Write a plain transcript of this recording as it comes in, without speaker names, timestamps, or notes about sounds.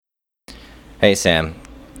Hey, Sam.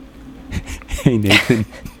 Hey, Nathan.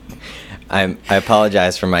 I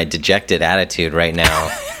apologize for my dejected attitude right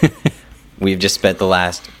now. We've just spent the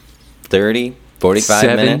last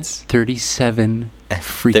 45 minutes. 37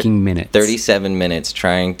 freaking minutes. 37 minutes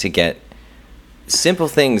trying to get simple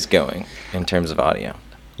things going in terms of audio.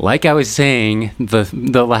 Like I was saying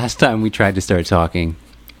the last time we tried to start talking,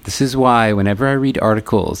 this is why whenever I read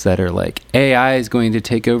articles that are like, AI is going to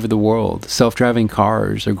take over the world, self-driving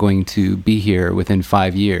cars are going to be here within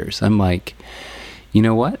 5 years, I'm like, you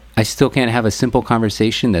know what? I still can't have a simple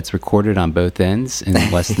conversation that's recorded on both ends in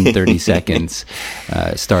less than 30 seconds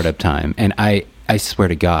startup time. And I swear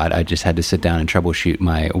to God, I just had to sit down and troubleshoot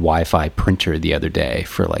my Wi-Fi printer the other day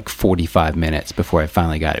for like 45 minutes before I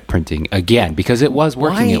finally got it printing again, because it was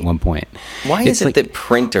working at one point. Why is it that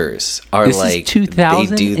printers are this like, is 2016.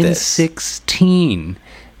 they do this?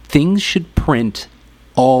 Things should print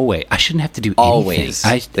always. I shouldn't have to do Always.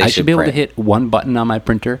 anything. I should be able to hit one button on my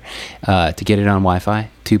printer to get it on Wi-Fi,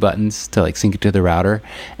 2 buttons to like sync it to the router,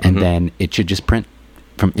 and then it should just print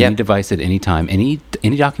from any device at any time, any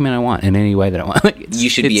document I want in any way that I want. You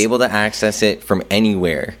should be able to access it from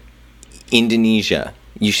anywhere. Indonesia.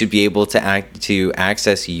 You should be able to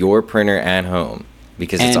access your printer at home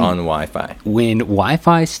because it's on Wi-Fi. When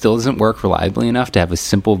Wi-Fi still doesn't work reliably enough to have a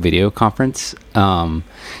simple video conference,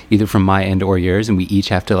 either from my end or yours, and we each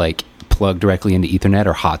have to like plug directly into Ethernet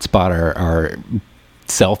or hotspot our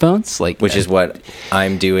cell phones, which is what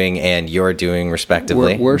I'm doing and you're doing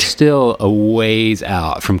respectively. We're still a ways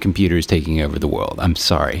out from computers taking over the world. I'm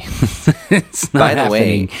sorry. It's not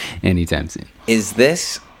happening anytime soon. Is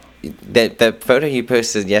this that photo you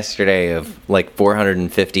posted yesterday of like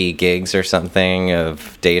 450 gigs or something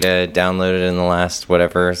of data downloaded in the last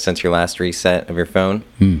since your last reset of your phone?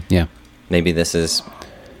 Yeah. Maybe this is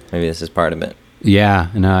part of it. Yeah,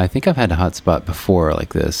 no, I think I've had a hotspot before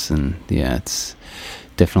like this, and yeah, it's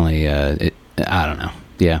definitely, I don't know.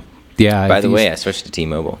 Yeah. By the way, I switched to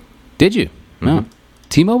T-Mobile. Did you? No.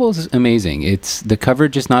 T-Mobile is amazing. The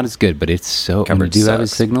coverage is not as good, but it's so, when you do have a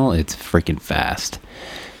signal, it's freaking fast.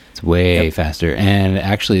 It's way faster. And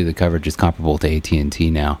actually, the coverage is comparable to AT&T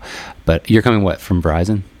now. But you're coming, from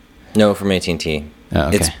Verizon? No, from AT&T. Oh,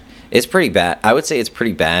 okay. It's pretty bad. I would say it's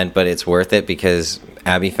pretty bad, but it's worth it because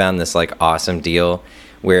Abby found this like awesome deal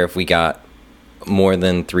where if we got more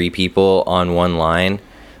than 3 people on one line,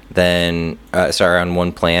 then on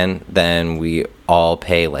one plan, then we all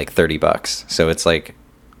pay like $30. So it's like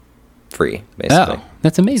free, basically. Oh,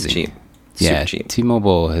 that's amazing. It's cheap. Yeah, super cheap.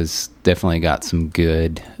 T-Mobile has definitely got some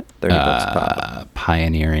good $30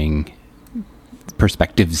 pioneering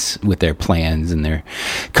perspectives with their plans and their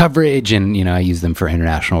coverage, and I use them for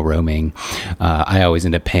international roaming. I always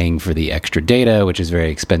end up paying for the extra data, which is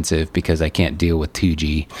very expensive because I can't deal with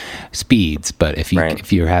 2G speeds. But if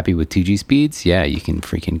you're happy with 2G speeds, yeah, you can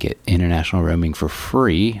freaking get international roaming for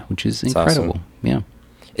free, which is incredible. Awesome. Yeah.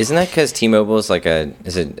 Isn't that because T-Mobile is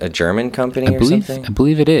is it a German company or something? I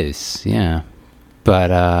believe it is, yeah.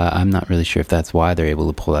 But I'm not really sure if that's why they're able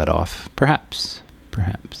to pull that off. Perhaps.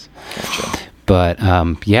 Gotcha. But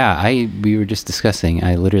we were just discussing,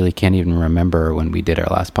 I literally can't even remember when we did our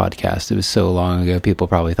last podcast. It was so long ago, people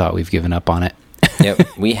probably thought we've given up on it.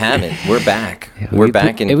 Yep, we haven't. We're back. We're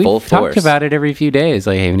back in full force. We talked about it every few days,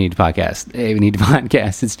 like, hey, we need to podcast. Hey, we need to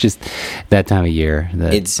podcast. It's just that time of year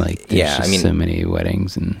that it's like, there's so many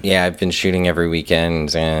weddings. Yeah, I've been shooting every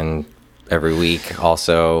weekend and every week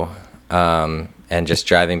also, and just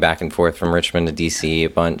driving back and forth from Richmond to DC a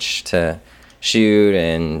bunch to shoot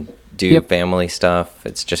and do family stuff.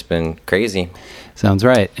 It's just been crazy. Sounds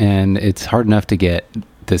right. And it's hard enough to get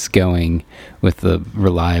this going with the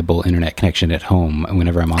reliable internet connection at home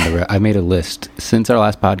whenever I'm on the road. I made a list since our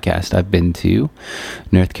last podcast. I've been to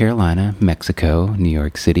North Carolina, Mexico, New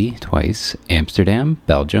York City twice, Amsterdam,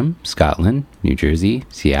 Belgium, Scotland, New Jersey,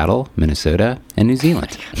 Seattle, Minnesota, and New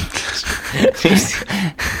Zealand.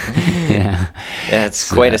 Yeah,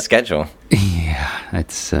 it's quite a schedule. Yeah,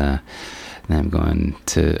 it's I'm going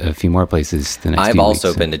to a few more places the next I've few also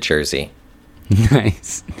weeks. been to Jersey.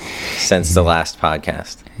 Nice. Since the last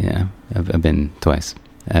podcast. Yeah, I've been twice.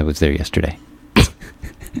 I was there yesterday.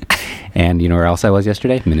 And you know where else I was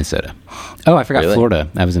yesterday? Minnesota. Oh, I forgot Florida.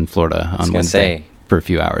 I was in Florida on Wednesday for a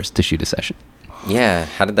few hours to shoot a session. Yeah,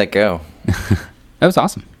 how did that go? That was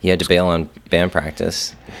awesome. You had to bail on band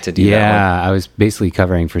practice to do that one? Yeah, I was basically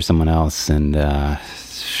covering for someone else, and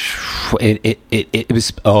it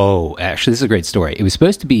was, oh, actually, this is a great story. It was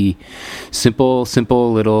supposed to be simple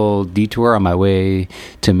little detour on my way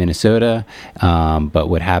to Minnesota. But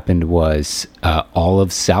what happened was all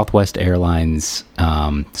of Southwest Airlines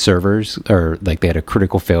servers, or like they had a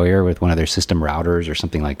critical failure with one of their system routers or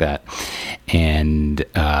something like that. And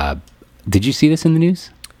did you see this in the news?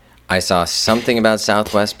 I saw something about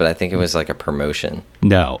Southwest, but I think it was like a promotion.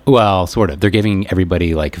 No, well, sort of. They're giving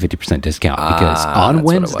everybody like a 50% discount because on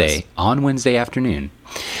Wednesday afternoon,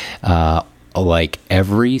 like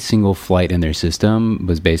every single flight in their system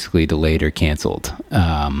was basically delayed or canceled.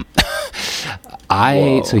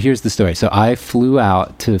 So here's the story. So I flew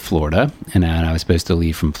out to Florida, and I was supposed to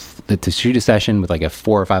leave to shoot a session with like a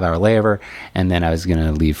 4 or 5 hour layover, and then I was going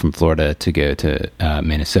to leave from Florida to go to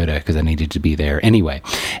Minnesota because I needed to be there anyway.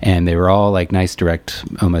 And they were all like nice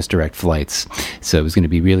almost direct flights, so it was going to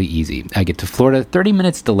be really easy. I get to Florida, 30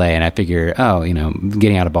 minutes delay, and I figure,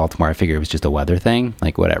 getting out of Baltimore, I figure it was just a weather thing,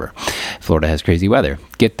 like whatever. Florida has crazy weather.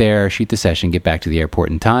 Get there, shoot the session, get back to the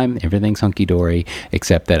airport in time. Everything's hunky-dory,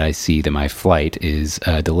 except that I see that my flight is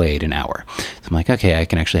delayed an hour. So I'm like, okay, I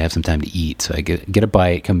can actually have some time to eat. So I get a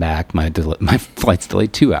bite, come back. My flight's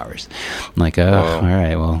delayed 2 hours. I'm like, oh, all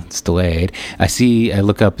right, well, it's delayed. I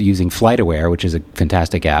look up using FlightAware, which is a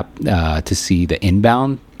fantastic app, to see the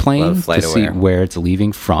inbound plane, to see where it's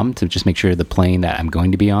leaving from, to just make sure the plane that I'm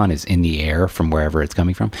going to be on is in the air from wherever it's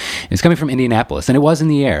coming from. And it's coming from Indianapolis, and it was in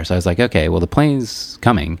the air. So I was like, okay, well, the plane's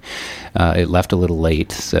coming. It left a little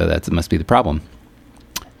late, so that must be the problem.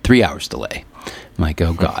 3 hours delay. I'm like,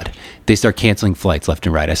 oh God. They start canceling flights left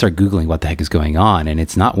and right. I start Googling what the heck is going on, and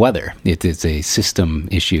it's not weather. It's a system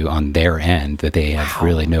issue on their end that they have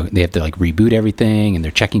they have to like reboot everything, and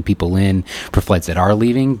they're checking people in for flights that are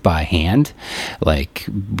leaving by hand, like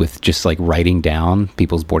with just like writing down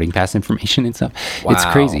people's boarding pass information and stuff. Wow. It's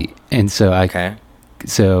crazy. And so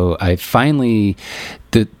I finally,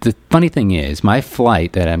 the funny thing is, my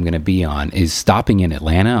flight that I'm going to be on is stopping in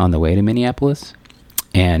Atlanta on the way to Minneapolis.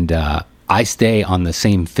 And I stay on the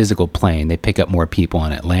same physical plane. They pick up more people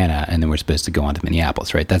in Atlanta, and then we're supposed to go on to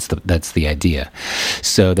Minneapolis, right? That's the idea.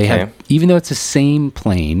 So they have, even though it's the same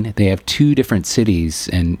plane, they have 2 different cities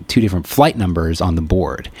and 2 different flight numbers on the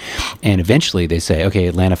board. And eventually they say, okay,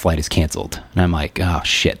 Atlanta flight is canceled. And I'm like, oh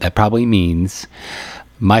shit, that probably means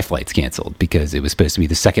my flight's canceled because it was supposed to be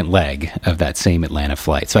the second leg of that same Atlanta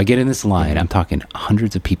flight. So I get in this line. I'm talking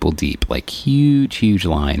hundreds of people deep, like huge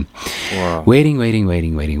line. Wow. Waiting.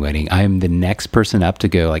 I'm the next person up to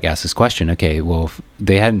go like ask this question. Okay, well, if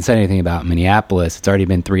they hadn't said anything about Minneapolis. It's already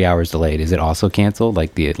been 3 hours delayed. Is it also canceled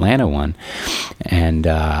like the Atlanta one? And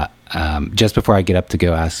just before I get up to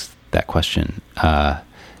go ask that question,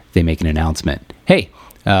 they make an announcement. Hey,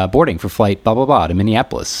 boarding for flight blah blah blah to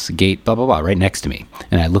Minneapolis, gate blah blah blah, right next to me.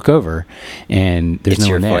 And I look over, and there's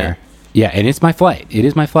no one there. Flight. Yeah, and it's my flight. It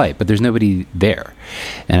is my flight, but there's nobody there.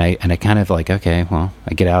 And I kind of like, okay, well,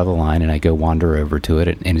 I get out of the line and I go wander over to it,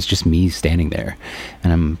 and it's just me standing there.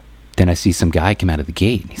 And then I see some guy come out of the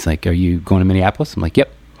gate. He's like, "Are you going to Minneapolis?" I'm like,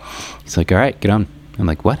 "Yep." He's like, "All right, get on." I'm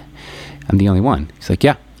like, "What?" I'm the only one. He's like,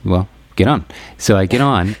 "Yeah, well, get on." So I get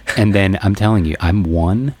on, and then I'm telling you, I'm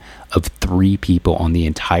one of 3 people on the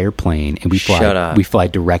entire plane, and we fly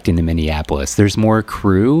direct into Minneapolis. There's more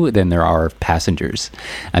crew than there are passengers.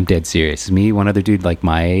 I'm dead serious. It's me, one other dude like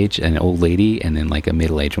my age, an old lady, and then like a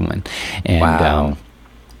middle-aged woman. And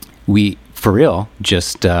we, for real,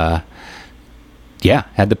 just had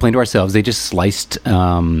the plane to ourselves. They just sliced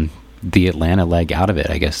the Atlanta leg out of it,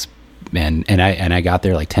 I guess. And I got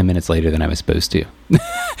there like 10 minutes later than I was supposed to.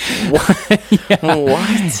 What? Yeah.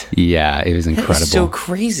 What? Yeah, it was incredible. That's so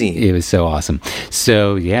crazy. It was so awesome.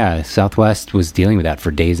 So yeah, Southwest was dealing with that for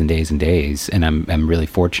days and days and days, and I'm really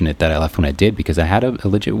fortunate that I left when I did, because I had a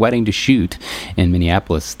legit wedding to shoot in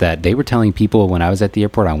Minneapolis that they were telling people when I was at the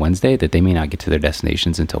airport on Wednesday that they may not get to their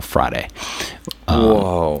destinations until Friday.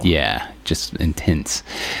 Whoa. Yeah, just intense.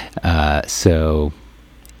 So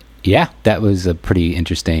yeah, that was a pretty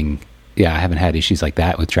interesting. Yeah, I haven't had issues like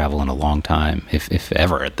that with travel in a long time, if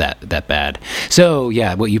ever that bad. So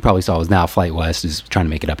yeah, what you probably saw was now FlightWest is trying to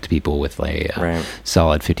make it up to people with a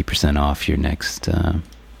solid 50% off your next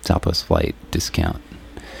Southwest flight discount.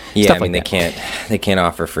 Yeah, Stuff I mean like they can't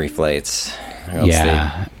offer free flights.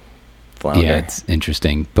 Yeah, it's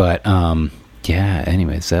interesting, but yeah.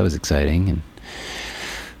 Anyways, that was exciting and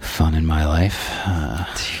fun in my life.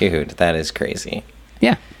 Dude, that is crazy.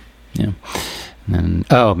 Yeah. And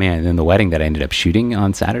oh man, then the wedding that I ended up shooting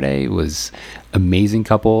on Saturday was amazing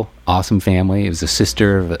couple, awesome family. It was a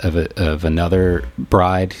sister of another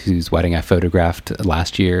bride whose wedding I photographed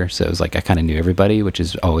last year. So it was like I kind of knew everybody, which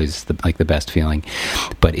is always the best feeling.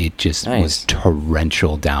 But it just was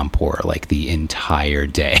torrential downpour like the entire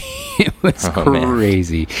day. It was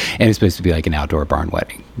crazy, and it's supposed to be like an outdoor barn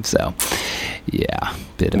wedding. So yeah,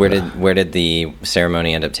 where did the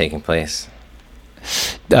ceremony end up taking place?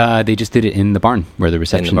 They just did it in the barn where the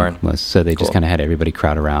reception was. So they just kind of had everybody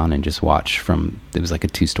crowd around and just watch from. It was like a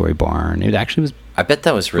 2-story barn. It actually was. I bet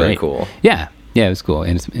that was really cool. Yeah, it was cool,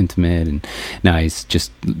 and it's intimate and nice.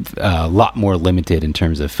 Just a lot more limited in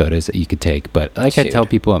terms of photos that you could take. But like I tell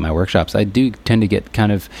people at my workshops, I do tend to get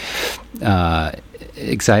kind of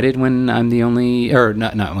excited when I'm the only, or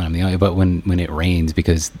not when I'm the only, but when it rains,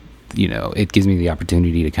 because it gives me the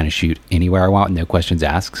opportunity to kind of shoot anywhere I want, no questions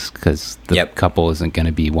asked, because the couple isn't going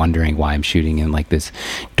to be wondering why I'm shooting in like this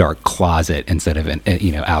dark closet instead of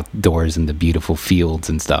outdoors in the beautiful fields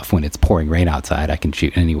and stuff. When it's pouring rain outside, I can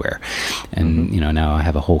shoot anywhere. And now I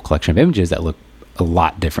have a whole collection of images that look a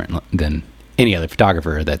lot different than any other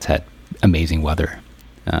photographer that's had amazing weather.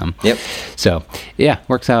 So yeah,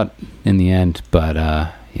 works out in the end,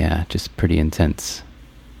 but just pretty intense.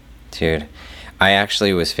 Dude, I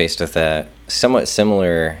actually was faced with a somewhat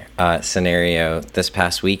similar scenario this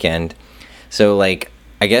past weekend. So, like,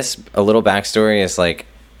 I guess a little backstory is, like,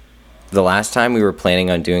 the last time we were planning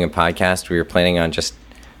on doing a podcast, we were planning on just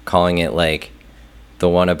calling it, like, the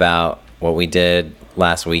one about what we did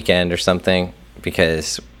last weekend or something.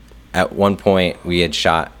 Because at one point we had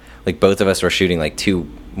shot, like, both of us were shooting, like, 2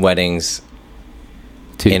 weddings.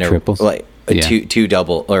 2 triples? Like, two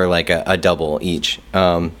double, or, like, a double each.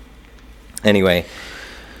 Anyway,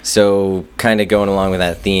 so kind of going along with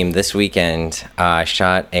that theme, this weekend I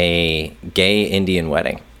shot a gay Indian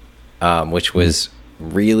wedding, which was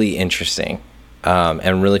really interesting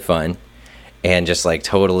and really fun, and just like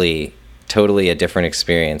totally a different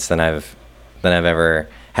experience than I've ever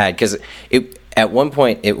had. Because at one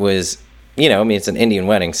point it was, it's an Indian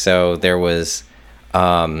wedding, so there was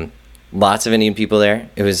lots of Indian people there.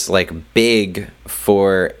 It was like big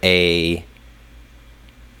for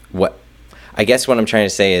I guess what I'm trying to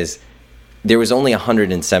say is there was only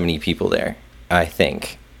 170 people there, I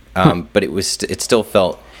think. But it still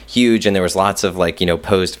felt huge, and there was lots of like,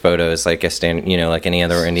 posed photos like a standard, like any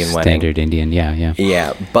other Indian wedding. Standard Indian, yeah.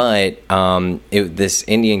 Yeah, but this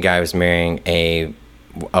Indian guy was marrying a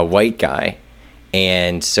white guy,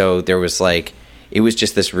 and so there was like, it was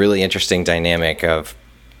just this really interesting dynamic of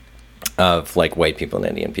like white people and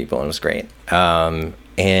Indian people, and it was great.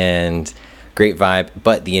 And great vibe,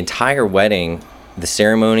 but the entire wedding, the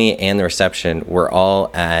ceremony and the reception were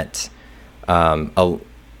all at a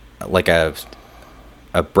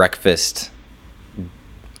breakfast.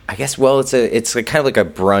 I guess. Well, it's kind of like a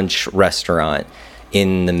brunch restaurant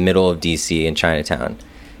in the middle of DC in Chinatown,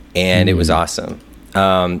 and it was awesome.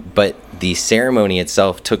 But the ceremony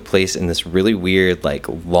itself took place in this really weird, like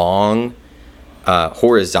long,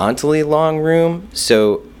 horizontally long room.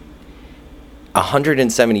 So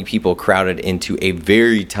 170 people crowded into a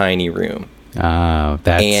very tiny room. Oh,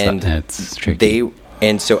 that's tricky.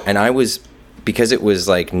 I was, because it was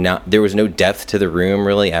like there was no depth to the room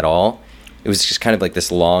really at all. It was just kind of like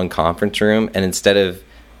this long conference room, and instead of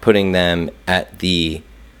putting them at the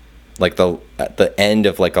end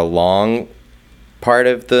of like a long part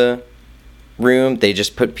of the room, they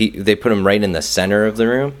just put them right in the center of the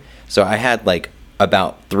room. So I had like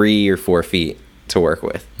about 3 or 4 feet to work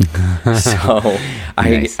with. So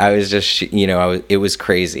nice. I was just, it was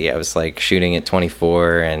crazy. I was like shooting at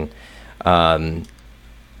 24, and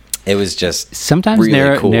it was just sometimes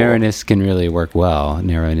really cool. Narrowness can really work well.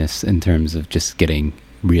 Narrowness in terms of just getting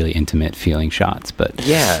really intimate feeling shots, but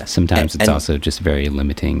yeah, sometimes it's also just very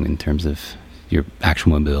limiting in terms of your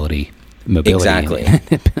actual mobility exactly.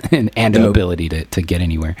 and ability to get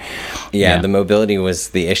anywhere. Yeah, the mobility was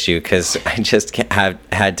the issue, because I just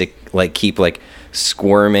had to like keep like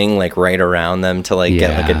squirming like right around them to like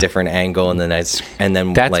get like a different angle, and then that's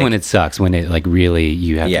like, when it sucks, when it like really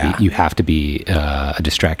you have to be a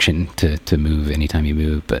distraction to move anytime you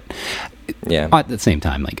move. But at the same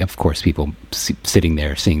time, like, of course, people sitting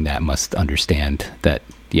there seeing that must understand that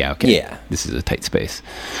this is a tight space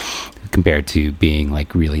compared to being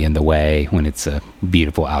like really in the way when it's a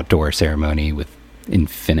beautiful outdoor ceremony with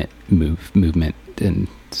infinite movement and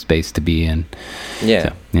space to be in.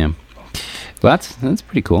 Well, that's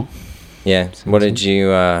pretty cool. Yeah. What did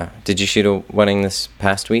you shoot a wedding this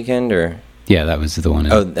past weekend, or? Yeah, that was the one.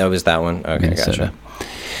 That was that one. Okay, Minnesota.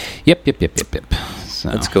 Gotcha. Yep. So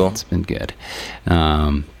that's cool. It's been good.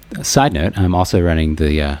 Side note, I'm also running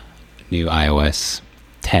the new iOS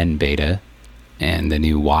 10 beta and the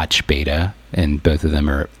new Watch beta, and both of them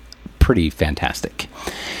are pretty fantastic.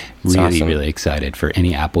 That's really, awesome. really excited for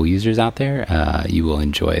any Apple users out there. You will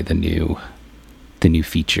enjoy the new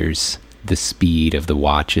features. The speed of the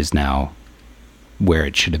watch is now where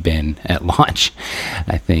it should have been at launch,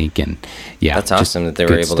 I think. And yeah, That's awesome that they were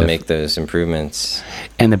good able stuff. to make those improvements.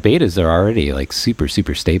 And the betas are already like super,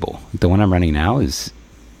 super stable. The one I'm running now is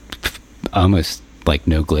almost like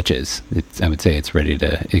no glitches. I would say it's ready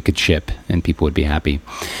it could ship and people would be happy.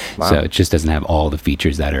 Wow. So it just doesn't have all the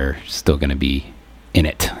features that are still going to be in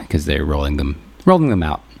it because they're rolling them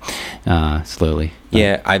out slowly.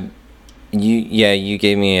 Yeah, you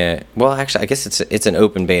gave me actually I guess it's an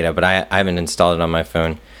open beta, but I haven't installed it on my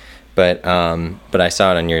phone. But I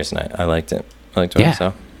saw it on yours and I liked it. I liked what I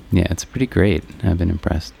saw. Yeah, it's pretty great. I've been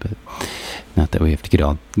impressed, but not that we have to get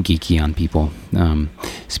all geeky on people.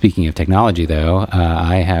 Speaking of technology, though,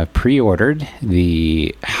 I have pre-ordered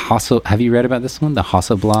the Hasselblad. Have you read about this one? The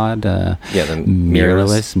Hasselblad The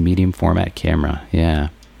mirrorless medium format camera. Yeah.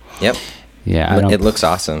 Yep. Yeah, It looks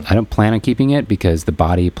awesome. I don't plan on keeping it because the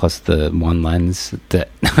body plus the one lens that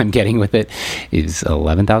I'm getting with it is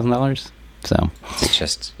 $11,000. So It's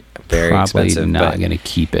just very probably expensive. not but going to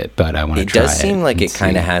keep it, but I want to it try it. does seem like and it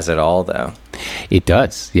kind of see. has it all, though. It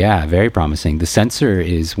does, yeah, very promising. The sensor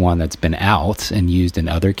is one that's been out and used in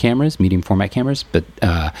other cameras, medium format cameras, but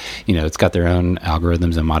it's got their own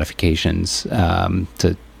algorithms and modifications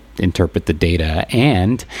to interpret the data,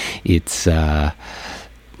 and it's now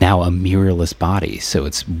a mirrorless body, so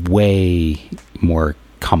it's way more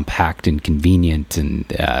compact and convenient, and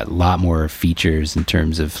a lot more features in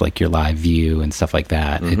terms of like your live view and stuff like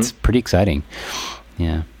that. Mm-hmm. It's pretty exciting.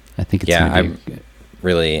 Yeah, I think it's I'm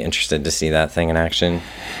really interested to see that thing in action.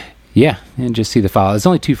 Yeah, and just see the file. It's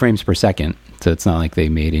only 2 frames per second, so it's not like they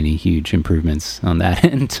made any huge improvements on that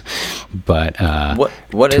end. But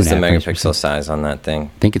what is the 2.5 frames per megapixel second. size on that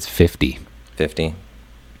thing? I think it's 50. 50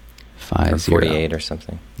 Five or zero. 48 or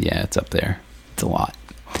something? Yeah, it's up there. It's a lot.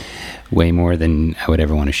 Way more than I would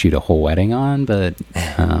ever want to shoot a whole wedding on, but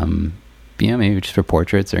maybe just for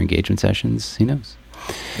portraits or engagement sessions. Who knows?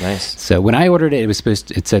 Nice. So when I ordered it,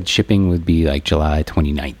 it said shipping would be like July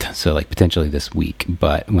 29th, so like potentially this week.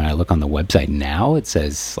 But when I look on the website now, it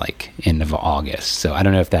says like end of August. So I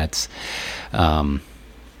don't know if that's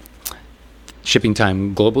shipping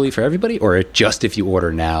time globally for everybody, or just if you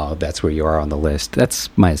order now, that's where you are on the list. That's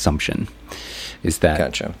my assumption. Is that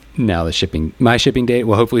Gotcha. now my shipping date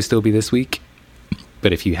will hopefully still be this week.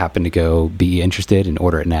 But if you happen to be interested and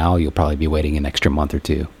order it now, you'll probably be waiting an extra month or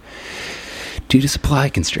two due to supply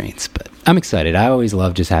constraints. But I'm excited. I always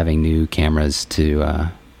love just having new cameras to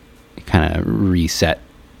kind of reset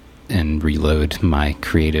and reload my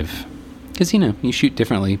creative, because you shoot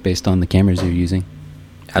differently based on the cameras you're using.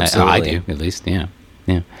 Absolutely. I do, at least. Yeah.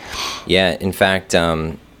 Yeah. In fact,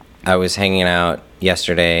 I was hanging out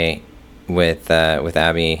yesterday with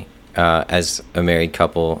Abby, as a married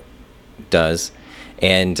couple does,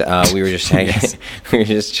 and we were just hanging, we were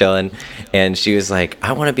just chilling, and she was like,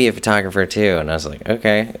 "I want to be a photographer too," and I was like,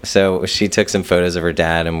 "Okay." So she took some photos of her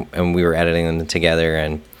dad, and we were editing them together,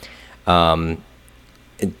 and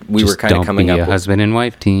we were kind of coming up with a husband and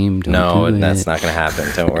wife team. No, that's not going to happen.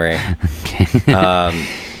 Don't worry.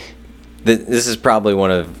 This is probably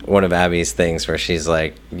one of Abby's things where she's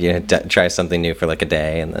like, try something new for like a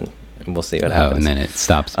day, and then we'll see what happens. And then it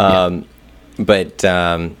stops. But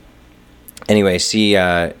anyway, she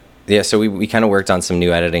so we kind of worked on some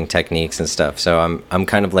new editing techniques and stuff. So I'm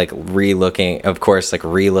kind of like relooking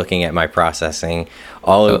at my processing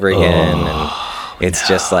all over again, and it's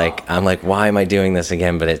just like, I'm like, why am I doing this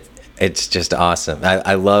again? But it's just awesome.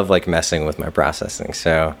 I love like messing with my processing.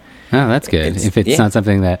 So oh, that's good. If it's not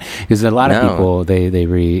something that, because a lot of people they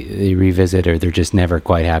revisit, or they're just never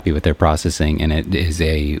quite happy with their processing, and it is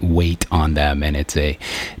a weight on them, and it's a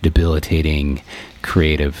debilitating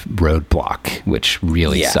creative roadblock, which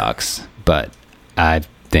really sucks. But I've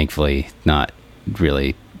thankfully not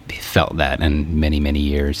really felt that in many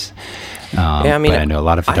years. But I know a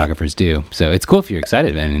lot of photographers do. So it's cool if you're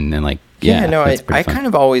excited and like. I kind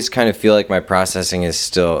of always kind of feel like my processing is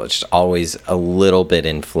still just always a little bit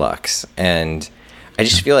in flux, and I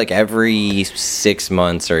just feel like every 6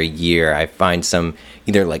 months or a year I find some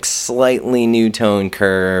either like slightly new tone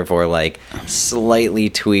curve or like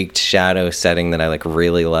slightly tweaked shadow setting that I like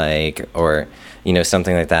really like, or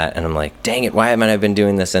something like that, and I'm like, dang it, why haven't I been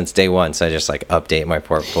doing this since day one? So I just like update my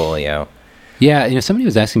portfolio. Yeah, somebody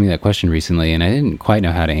was asking me that question recently, and I didn't quite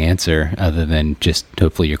know how to answer, other than just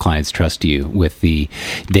hopefully your clients trust you with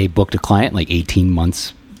they booked a client like 18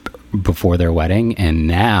 months before their wedding, and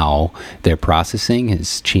now their processing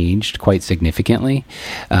has changed quite significantly.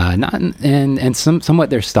 Not and somewhat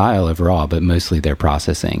their style overall, but mostly their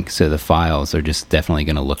processing. So the files are just definitely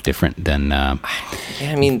going to look different than. Yeah,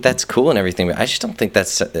 I mean that's cool and everything, but I just don't think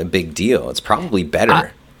that's a big deal. It's probably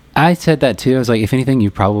better. I said that too. I was like, if anything,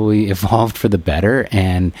 you probably evolved for the better,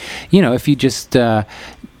 and if you just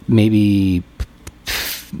maybe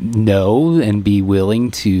know and be willing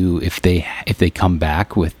to, if they come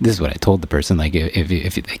back with, this is what I told the person, like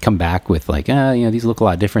if they come back with like these look a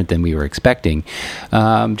lot different than we were expecting,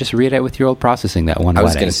 just read it with your old processing that one. I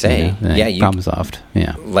was going to say, problem solved.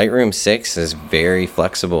 Yeah, Lightroom 6 is very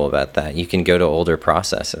flexible about that. You can go to older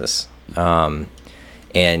processes, and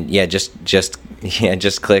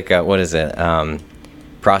just click what is it,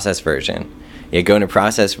 process version. Go into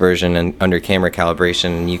process version and under camera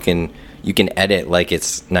calibration, and you can edit like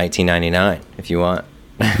it's 1999 if you want.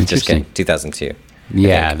 Just kidding. 2002.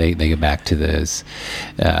 Yeah, they go back to those.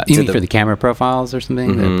 Even for the camera profiles or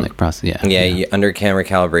something. Mm-hmm. Like process. Under camera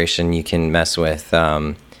calibration, you can mess with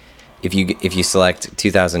if you select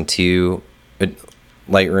 2002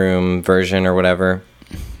 Lightroom version or whatever.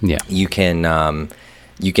 Yeah, you can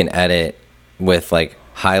edit with like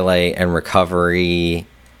highlight and recovery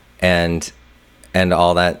and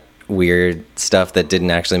all that weird stuff that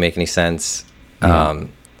didn't actually make any sense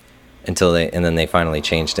until they finally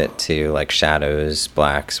changed it to like shadows,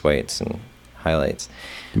 blacks, whites, and highlights.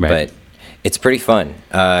 Right. But it's pretty fun.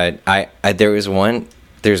 There's one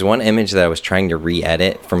image that I was trying to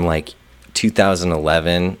re-edit from like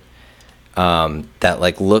 2011 that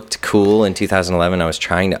like looked cool in 2011. I was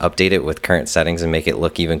trying to update it with current settings and make it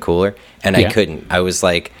look even cooler, and I couldn't. I was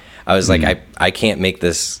like I can't make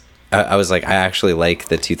this. I was like, I actually like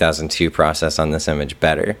the 2002 process on this image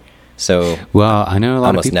better. So, well, I know a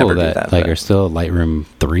lot of people that like are still Lightroom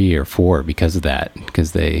 3 or 4 because of that,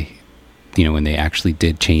 because they, when they actually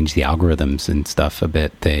did change the algorithms and stuff a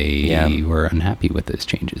bit, they were unhappy with those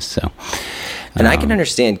changes. So, and I can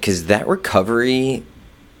understand, because that recovery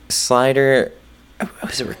slider,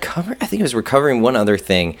 was it recover? I think it was recovering. One other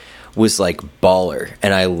thing was like baller,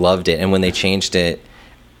 and I loved it. And when they changed it,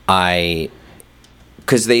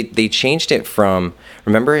 because they changed it from,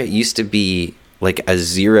 remember it used to be like a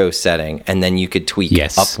 0 setting and then you could tweak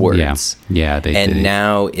upwards.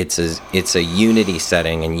 Now it's a unity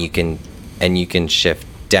setting and you can shift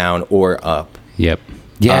down or up. Yep.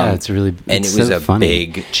 Yeah, it's really, and it was so a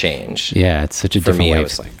big change. Yeah, it's such a different way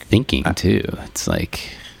of thinking too. It's like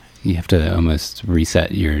you have to almost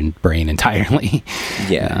reset your brain entirely.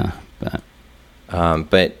 Yeah.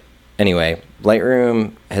 But anyway,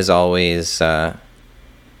 Lightroom has always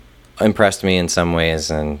impressed me in some ways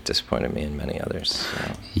and disappointed me in many others.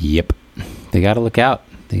 So. Yep. They got to look out.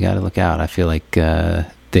 I feel like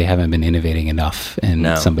they haven't been innovating enough,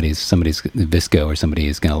 and somebody's Visco or somebody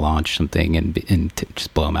is going to launch something and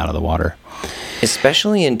just blow them out of the water.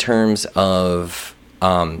 Especially in terms of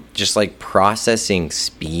just like processing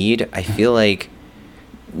speed. I feel like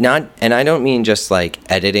and I don't mean just like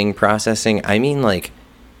editing processing. I mean like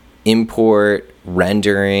import,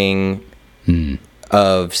 rendering,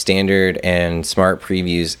 of standard and smart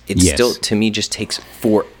previews. It still, to me, just takes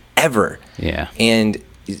forever. Yeah. And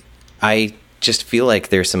I just feel like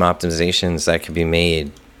there's some optimizations that could be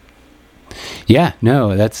made. Yeah,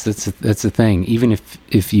 no, that's the thing. Even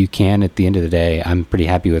if you can, at the end of the day, I'm pretty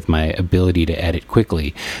happy with my ability to edit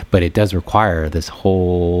quickly, but it does require this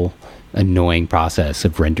whole annoying process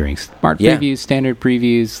of rendering smart previews, standard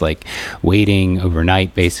previews, like waiting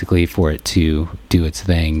overnight basically for it to do its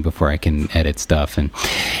thing before I can edit stuff, and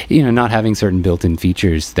not having certain built-in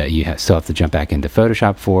features that you still have to jump back into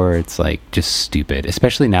Photoshop for. It's like just stupid,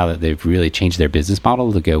 especially now that they've really changed their business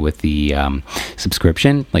model to go with the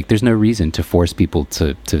subscription. Like there's no reason to force people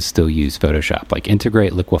to still use Photoshop. Like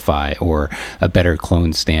integrate Liquify or a better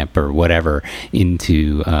clone stamp or whatever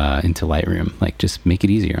into Lightroom. Like just make it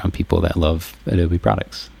easier on people that love Adobe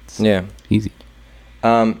products. It's easy.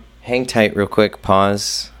 Hang tight real quick.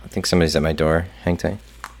 Pause. I think somebody's at my door. Hang tight.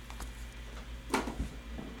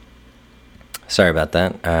 Sorry about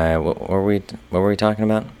that. What were we talking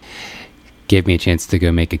about? Gave me a chance to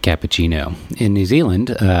go make a cappuccino. In New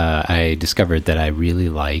Zealand, I discovered that I really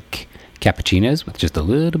like cappuccinos with just a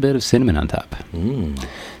little bit of cinnamon on top.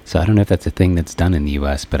 So I don't know if that's a thing that's done in the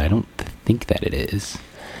US, but I don't think that it is.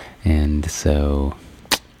 And so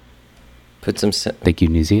put some thank you,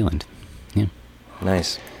 New Zealand. Yeah.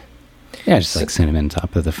 Nice. Yeah, just like cinnamon on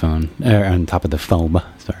top of the foam.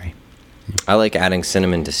 Sorry. Yeah. I like adding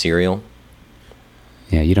cinnamon to cereal.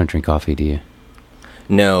 Yeah, you don't drink coffee, do you?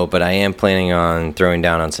 No, but I am planning on throwing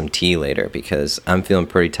down on some tea later because I'm feeling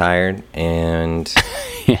pretty tired, and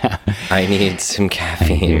Yeah. I need some I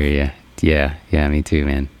caffeine. hear you. Yeah, me too,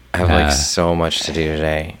 man. I have like so much to do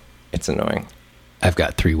today. It's annoying. I've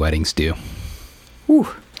got 3 weddings due. Whew.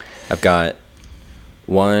 I've got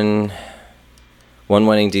one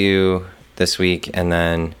wedding due this week, and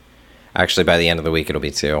then actually by the end of the week it'll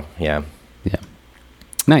be 2. Yeah.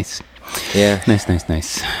 Nice. Yeah. Nice.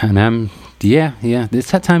 And yeah.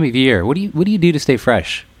 It's that time of year. What do you do to stay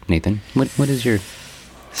fresh, Nathan? What is your...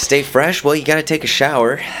 Stay fresh? Well, you got to take a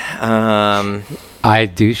shower. I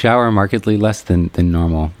do shower markedly less than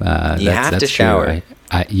normal. You have to shower.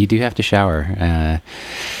 You do have to shower.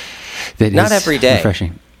 Not every day.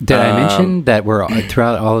 Refreshing. Did I mention that we're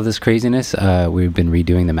throughout all of this craziness, we've been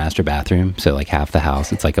redoing the master bathroom. So like half the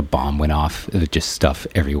house, it's like a bomb went off. It was just stuff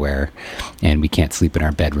everywhere, and we can't sleep in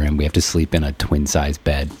our bedroom. We have to sleep in a twin size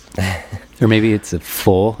bed, or maybe it's a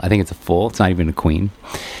full. I think it's a full. It's not even a queen.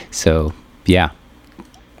 So yeah.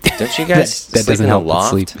 Don't you guys that sleep doesn't in the help with loft?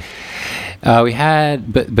 sleep. We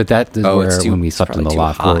had, but that is when we slept in the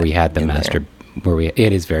loft where we had the master.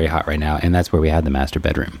 It is very hot right now, and that's where we had the master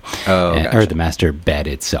bedroom. Oh, gotcha. Or the master bed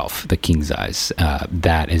itself, the king size.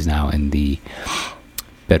 That is now in the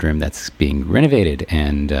bedroom that's being renovated,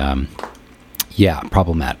 and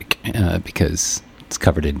problematic because it's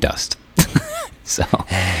covered in dust. So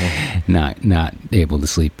not able to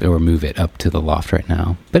sleep or move it up to the loft right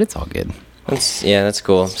now, but it's all good. That's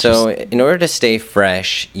cool. So in order to stay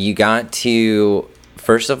fresh, you got to,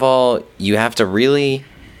 first of all, you have to really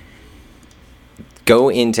go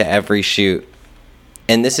into every shoot.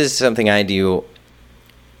 And this is something I do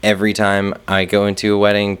every time I go into a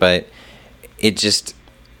wedding, but it just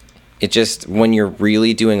when you're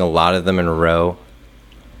really doing a lot of them in a row,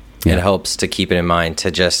 it helps to keep it in mind to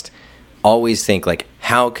just always think like,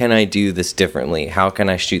 how can I do this differently? How can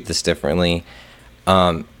I shoot this differently?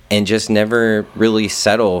 And just never really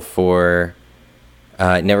settle for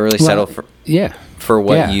what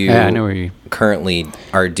you currently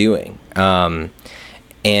are doing.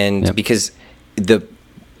 Because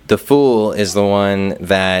the fool is the one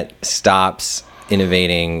that stops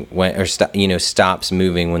innovating stops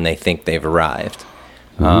moving when they think they've arrived.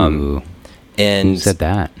 And who said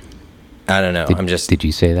that? I don't know. Did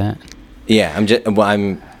you say that? Yeah, I'm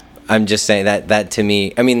just saying that to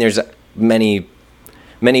me. I mean, there's many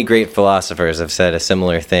great philosophers have said a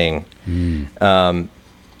similar thing.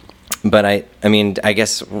 But I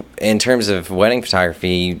guess in terms of wedding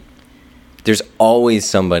photography, there's always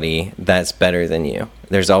somebody that's better than you.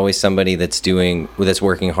 There's always somebody that's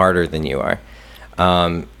working harder than you are.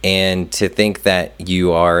 And to think that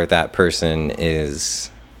you are that person is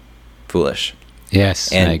foolish.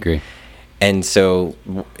 Yes, I agree. And so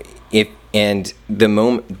the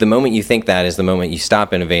moment you think that is the moment you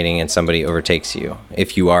stop innovating and somebody overtakes you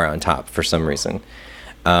if you are on top for some reason.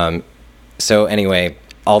 So anyway,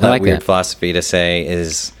 all that like weird philosophy to say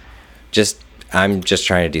is I'm just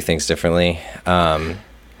trying to do things differently.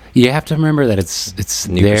 You have to remember that it's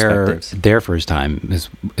their first time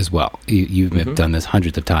as well. You have done this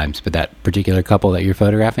hundreds of times, but that particular couple that you're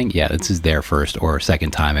photographing, this is their first or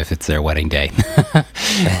second time if it's their wedding day.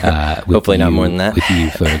 Hopefully not more than that. With you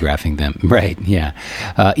photographing them, right? Yeah.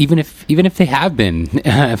 Even if they have been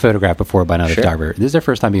photographed before by another photographer, this is their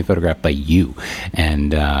first time being photographed by you,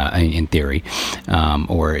 and in theory,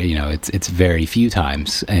 or it's very few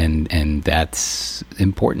times, and that's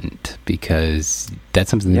important because that's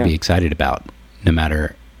something to be excited about, no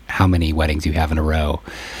matter how many weddings you have in a row.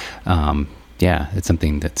 It's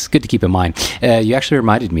something that's good to keep in mind. You actually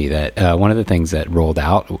reminded me that one of the things that rolled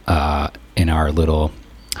out in our little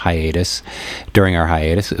hiatus, during our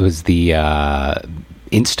hiatus, it was the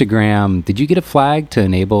Instagram. Did you get a flag to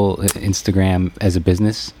enable Instagram as a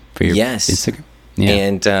business for your Instagram? Yeah.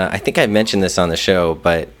 And I think I mentioned this on the show,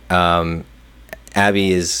 but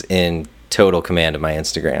Abby is in total command of my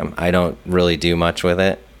Instagram. I don't really do much with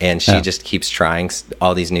it, and she just keeps trying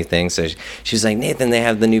all these new things. So she was like, Nathan, they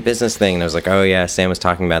have the new business thing, and I was like, oh yeah, Sam was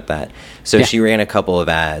talking about that. So she ran a couple of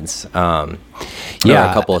ads, a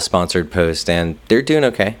couple of sponsored posts, and they're doing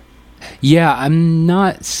okay. Yeah, I'm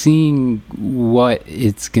not seeing what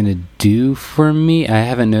it's gonna do for me. I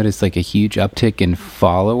haven't noticed like a huge uptick in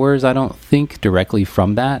followers, I don't think, directly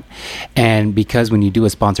from that. And because when you do a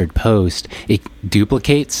sponsored post, it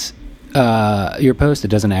duplicates your post. It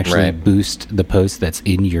doesn't actually boost the post that's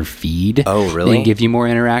in your feed. Oh, really? And give you more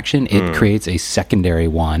interaction. It creates a secondary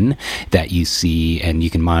one that you see and you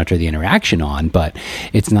can monitor the interaction on, but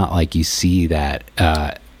it's not like you see that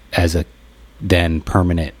as a then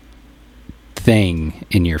permanent thing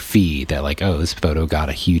in your feed that like, oh, this photo got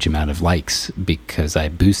a huge amount of likes because I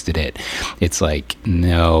boosted it. It's like,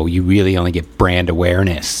 no, you really only get brand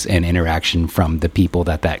awareness and interaction from the people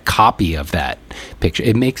that copy of that picture.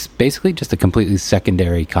 It makes basically just a completely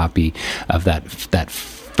secondary copy of that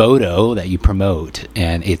photo that you promote,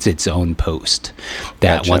 and it's its own post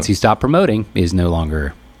that Gotcha. Once you stop promoting is no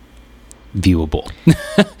longer viewable.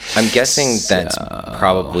 I'm guessing that's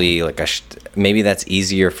probably like maybe that's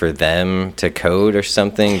easier for them to code or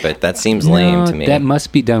something, but that seems lame to me. That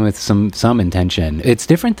must be done with some intention. It's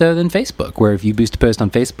different though than Facebook, where if you boost a post on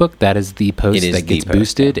Facebook, that is the post that gets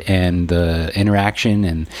boosted, and the interaction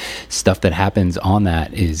and stuff that happens on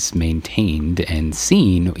that is maintained and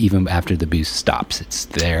seen even after the boost stops. It's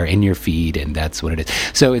there in your feed, and that's what it is.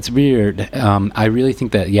 So it's weird. I really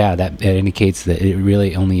think that that indicates that it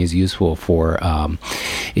really only is useful for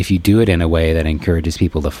if you do it in a way that encourages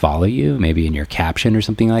people to follow you, maybe in your caption or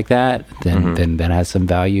something like that, then that has some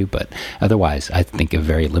value. But otherwise, I think a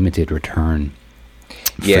very limited return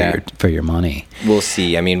for your money. We'll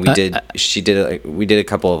see. I mean, we did a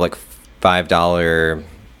couple of like $5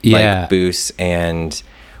 like boosts, and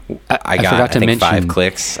I got I think 5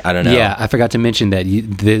 clicks. I don't know. Yeah, I forgot to mention that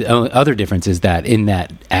the other difference is that in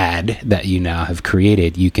that ad that you now have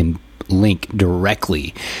created, you can link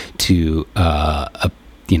directly to a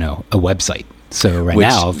website. So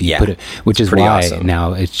now, if you put it, which is why awesome.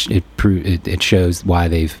 Now it shows why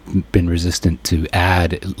they've been resistant to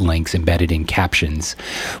add links embedded in captions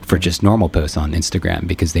for just normal posts on Instagram,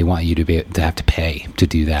 because they want you to have to pay to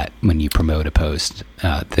do that when you promote a post.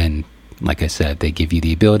 Then, like I said, they give you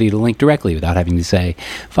the ability to link directly without having to say,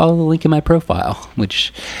 follow the link in my profile,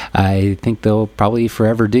 which I think they'll probably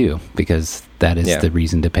forever do, because that is the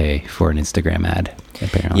reason to pay for an Instagram ad,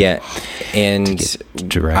 apparently. Yeah, and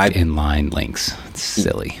direct inline links. It's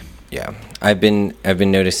silly. Yeah, I've been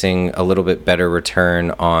noticing a little bit better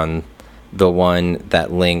return on the one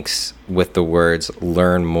that links with the words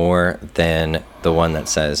 "learn more" than the one that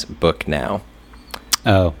says "book now."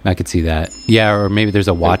 Oh, I could see that. Yeah, or maybe there's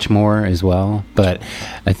a watch more as well. But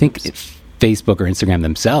I think Facebook or Instagram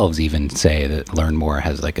themselves even say that learn more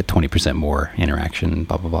has like a 20% more interaction,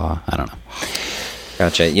 blah, blah, blah. I don't know.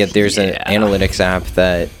 Gotcha. Yeah, there's an analytics app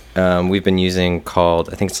that we've been using called,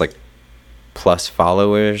 I think it's like Plus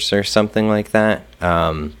Followers or something like that.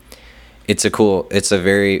 It's a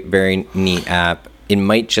very, very neat app. It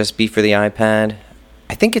might just be for the iPad.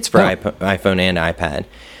 I think it's for iPhone and iPad.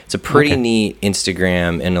 It's a pretty neat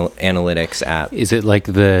Instagram analytics app. Is it like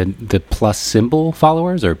the plus symbol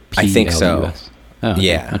followers or PLUS? I think so. Oh, okay.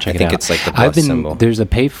 Yeah, I think out. It's like the plus symbol. There's a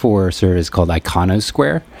pay-for service called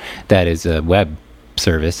Iconosquare that is a web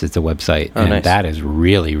service. It's a website, and that is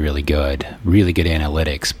really, really good. Really good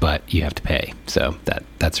analytics, but you have to pay. So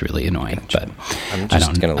that's really annoying. Gotcha. But I'm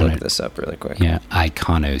just going to look this up really quick. Yeah,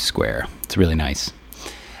 Iconosquare. It's really nice.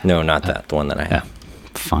 No, not that. The one that I have.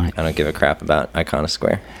 Fine. I don't give a crap about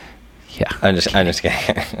Iconosquare. Yeah. I'm just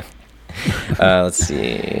kidding. Let's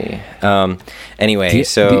see. Anyway,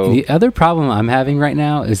 the other problem I'm having right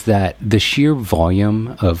now is that the sheer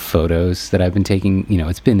volume of photos that I've been taking,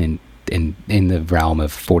 it's been in the realm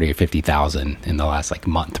of 40 or 50,000 in the last like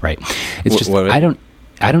month, right? It's just I don't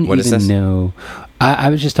even know. I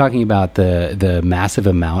was just talking about the massive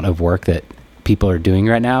amount of work that people are doing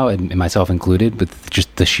right now, and myself included, with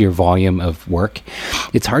just the sheer volume of work.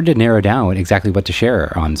 It's hard to narrow down exactly what to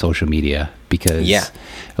share on social media, because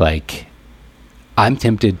like I'm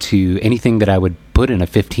tempted to anything that I would put in a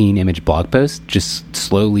 15 image blog post, just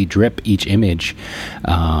slowly drip each image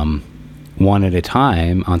one at a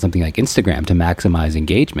time on something like Instagram to maximize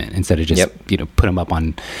engagement, instead of just put them up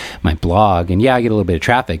on my blog. And I get a little bit of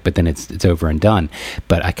traffic, but then it's over and done.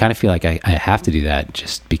 But I kind of feel like I have to do that,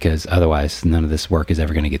 just because otherwise none of this work is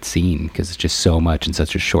ever going to get seen, because it's just so much in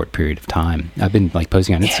such a short period of time. I've been like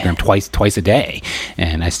posting on Instagram twice a day,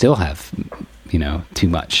 and I still have too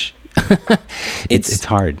much. It's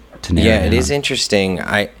hard to narrow down. It is interesting.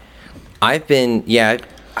 I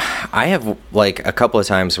have like a couple of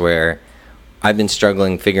times where I've been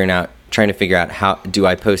struggling trying to figure out how do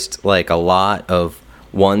I post like a lot of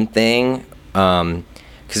one thing,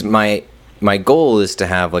 because my goal is to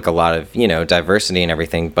have like a lot of diversity and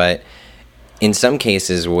everything, but in some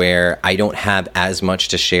cases where I don't have as much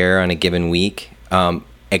to share on a given week,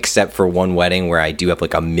 except for one wedding where I do have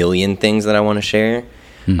like a million things that I want to share.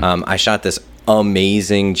 I shot this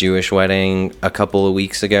amazing Jewish wedding a couple of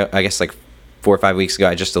weeks ago, I guess like 4 or 5 weeks ago.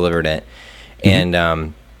 I just delivered it. And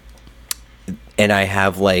I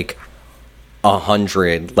have like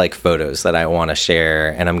 100 like photos that I want to share,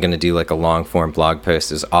 and I'm going to do like a long form blog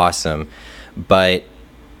post. Is awesome. But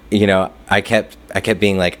I kept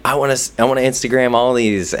being like, I want to Instagram all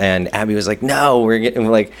these, and Abby was like, no,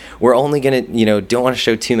 we're only gonna, don't want to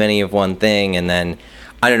show too many of one thing. And then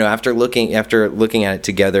I don't know, after looking at it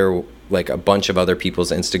together, like a bunch of other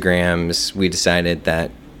people's Instagrams, we decided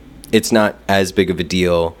that it's not as big of a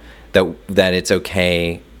deal, that it's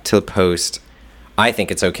okay to post. I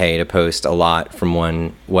think it's okay to post a lot from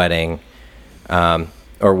one wedding, or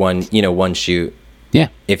one shoot. Yeah,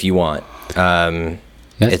 if you want.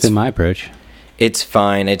 That's been my approach. It's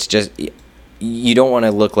fine. It's just, you don't want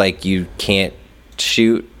to look like you can't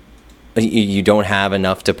shoot. You don't have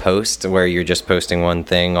enough to post where you're just posting one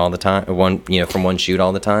thing all the time, from one shoot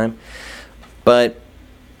all the time. But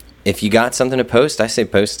if you got something to post, I say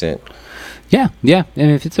post it. Yeah.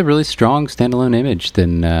 And if it's a really strong standalone image,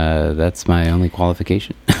 then that's my only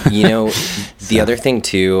qualification. The other thing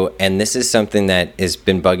too, and this is something that has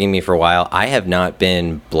been bugging me for a while. I have not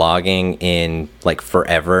been blogging in like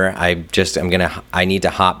forever. I need to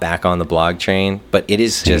hop back on the blog train, but it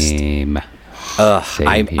is Same.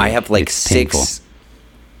 I have like it's 6.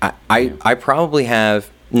 I probably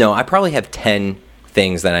have 10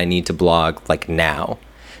 things that I need to blog like now,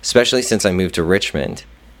 especially since I moved to Richmond.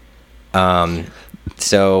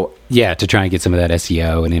 So yeah, to try and get some of that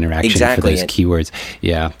SEO and interaction for those keywords.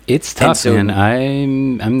 Yeah, it's tough, man.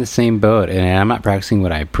 I'm the same boat, and I'm not practicing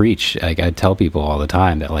what I preach. Like I tell people all the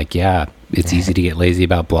time that, like, yeah, it's easy to get lazy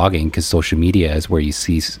about blogging because social media is where you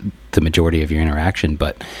see the majority of your interaction.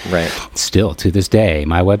 But still, to this day,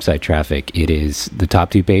 my website traffic, it is the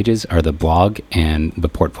top 2 pages are the blog and the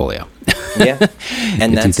portfolio. Yeah,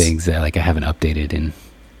 and the 2 things that I haven't updated in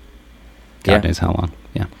God knows how long.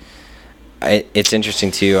 Yeah. It's interesting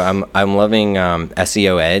too. I'm loving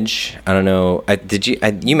SEO Edge. I don't know.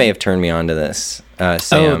 You may have turned me on to this, Sam.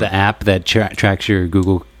 Oh, the app that tracks your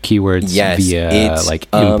Google keywords via like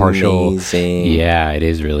impartial. Amazing. Yeah, it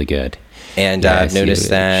is really good. And I've noticed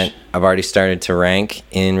that I've already started to rank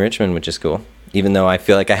in Richmond, which is cool. Even though I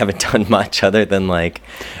feel like I haven't done much other than like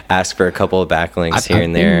ask for a couple of backlinks here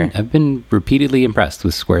and there. I've been repeatedly impressed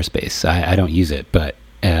with Squarespace. I don't use it, but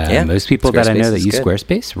most people that I know that use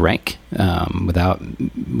Squarespace rank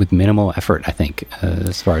with minimal effort, I think,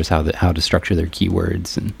 as far as how to structure their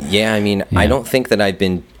keywords. And I don't think that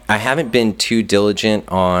I haven't been too diligent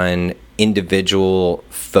on individual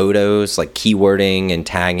photos, like keywording and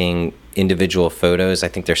tagging individual photos. I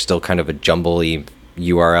think they're still kind of a jumbly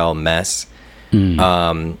URL mess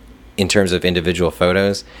in terms of individual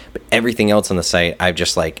photos. But everything else on the site, I've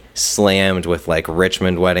just like slammed with like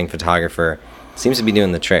Richmond wedding photographer. Seems to be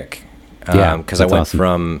doing the trick. Because I went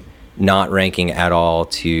from not ranking at all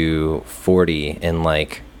to 40 in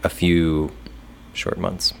like a few short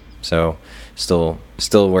months. So still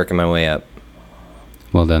working my way up.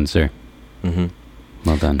 Well done, sir. Mm-hmm.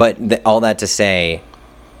 Well done. But all that to say,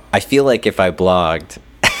 I feel like if I blogged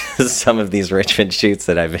some of these Richmond shoots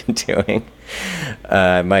that I've been doing,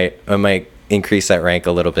 I might increase that rank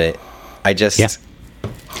a little bit.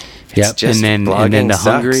 Yeah, and then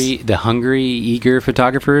the hungry, eager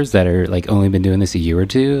photographers that are like only been doing this a year or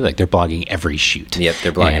two, like they're blogging every shoot. Yep,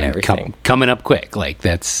 they're blogging everything. Coming up quick, like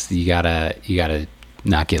that's you gotta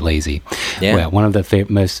not get lazy. Yeah. Well, one of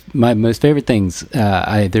the my most favorite things.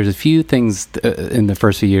 There's a few things in the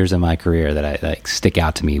first few years of my career that I like stick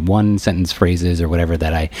out to me. One sentence phrases or whatever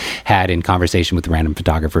that I had in conversation with random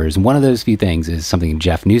photographers. And one of those few things is something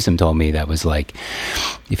Jeff Newsom told me that was like,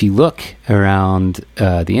 if you look around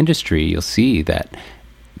the industry, you'll see that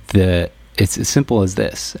it's as simple as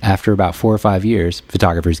this. After about 4 or 5 years,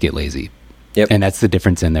 photographers get lazy. Yep. And that's the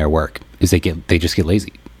difference in their work is they just get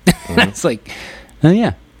lazy. Mm-hmm. It's like, oh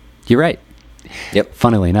yeah, you're right. Yep.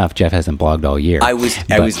 Funnily enough, Jeff hasn't blogged all year. I was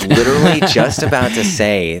literally just about to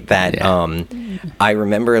say that. Yeah. I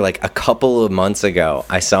remember like a couple of months ago,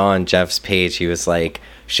 I saw on Jeff's page, he was like,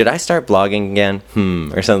 "Should I start blogging again?"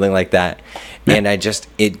 Or something like that. Yeah. And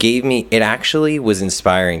it actually was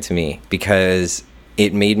inspiring to me because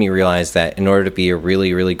it made me realize that in order to be a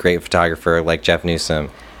really, really great photographer like Jeff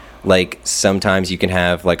Newsom, like sometimes you can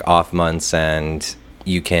have like off months and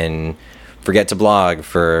you can forget to blog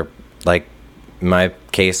for like in my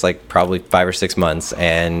case like probably 5 or 6 months,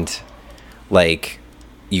 and like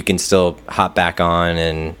you can still hop back on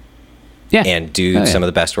and do some of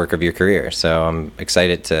the best work of your career. So I'm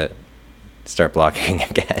excited to start blogging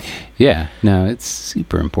again. Yeah, no, it's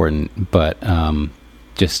super important, but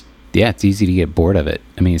it's easy to get bored of it.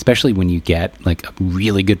 I mean, especially when you get like a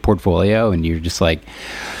really good portfolio and you're just like,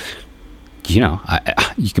 you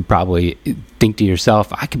could probably think to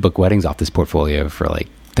yourself, I could book weddings off this portfolio for like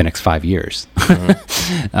the next 5 years.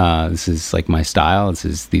 This is like my style.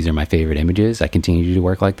 These are my favorite images. I continue to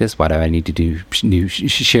work like this. Why do I need to do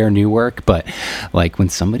share new work? But like when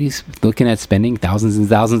somebody's looking at spending thousands and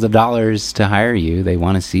thousands of dollars to hire you, they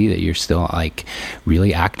want to see that you're still like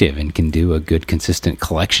really active and can do a good, consistent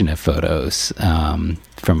collection of photos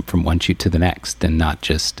from one shoot to the next, and not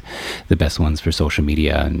just the best ones for social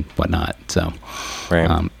media and whatnot. So, right.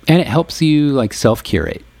 And it helps you like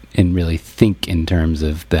self-curate and really think in terms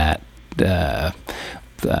of that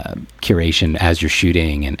curation as you're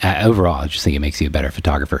shooting, and overall I just think it makes you a better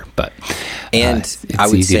photographer. But it's I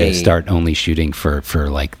would easy say to start only shooting for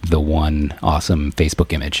like the one awesome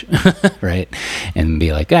Facebook image, right? And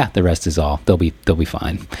be like, the rest is all they'll be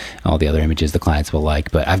fine. All the other images the clients will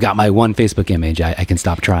like, but I've got my one Facebook image. I can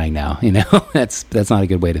stop trying now. That's not a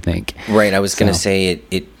good way to think. Right. I was gonna say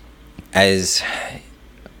it as,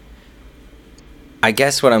 I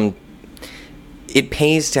guess it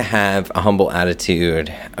pays to have a humble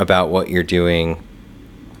attitude about what you're doing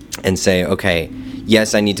and say, okay,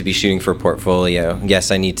 yes, I need to be shooting for a portfolio.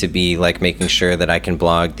 Yes, I need to be like making sure that I can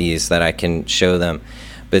blog these, that I can show them.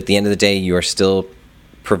 But at the end of the day, you are still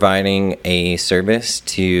providing a service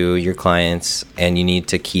to your clients, and you need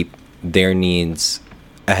to keep their needs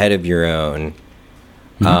ahead of your own,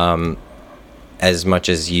 as much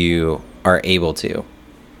as you are able to.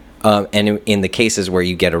 And in the cases where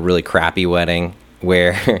you get a really crappy wedding,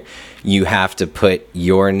 where you have to put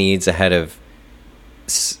your needs ahead of,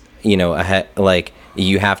 like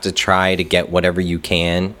you have to try to get whatever you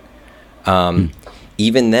can.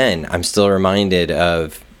 Even then, I'm still reminded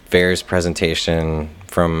of Fair's presentation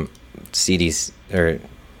from CPC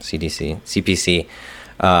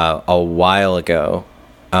a while ago,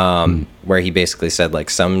 where he basically said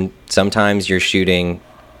like sometimes you're shooting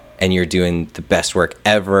and you're doing the best work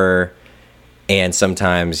ever, and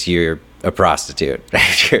sometimes you're a prostitute.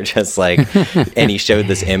 You're just like, and he showed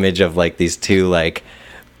this image of like these two like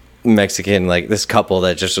Mexican, like this couple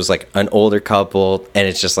that just was like an older couple, and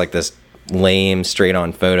it's just like this lame straight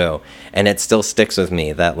on photo, and it still sticks with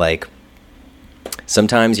me that like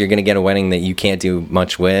sometimes you're gonna get a wedding that you can't do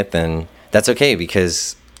much with, and that's okay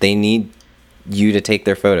because they need you to take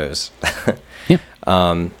their photos.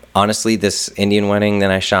 Yeah. Honestly, this Indian wedding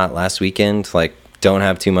that I shot last weekend, like, don't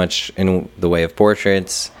have too much in the way of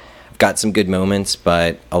portraits. I've got some good moments,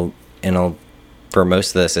 but for most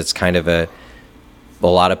of this, it's kind of a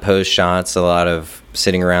lot of pose shots, a lot of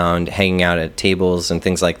sitting around, hanging out at tables and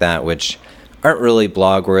things like that, which aren't really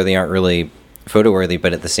blog worthy, aren't really photo worthy,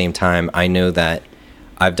 but at the same time, I know that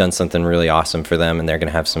I've done something really awesome for them, and they're going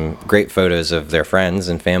to have some great photos of their friends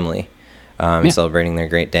and family celebrating their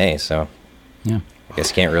great day. So, yeah. I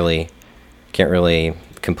guess can't really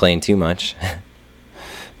complain too much.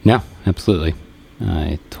 No, absolutely.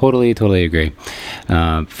 I totally agree.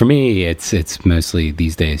 For me, it's mostly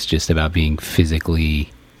these days just about being physically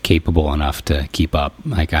capable enough to keep up.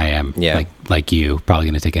 Like I am, like you, probably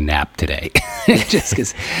going to take a nap today, just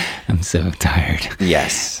because I'm so tired.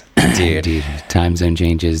 Yes, dude. Time zone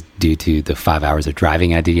changes due to the 5 hours of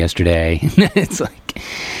driving I did yesterday. It's like,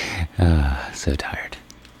 so tired.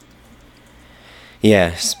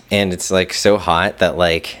 Yes, and it's like so hot that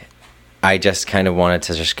like I just kind of wanted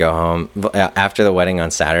to just go home after the wedding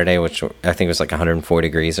on Saturday, which I think was like 104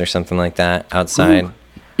 degrees or something like that outside. Ooh.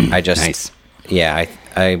 I just, nice. Yeah,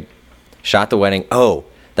 I shot the wedding. Oh,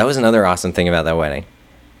 that was another awesome thing about that wedding.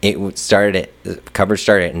 Coverage started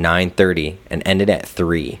at 9:30 and ended at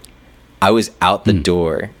 3. I was out the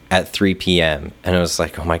door at 3 p.m. and I was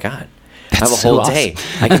like, oh my God. I have a whole day.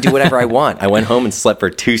 I can do whatever I want. I went home and slept for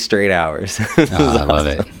 2 straight hours. I love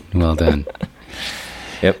it. Well done.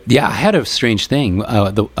 Yep. Yeah, I had a strange thing.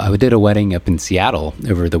 I did a wedding up in Seattle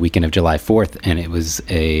over the weekend of July 4th, and it was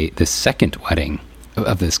the second wedding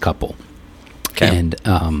of this couple. Okay. And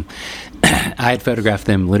I had photographed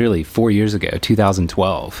them literally 4 years ago,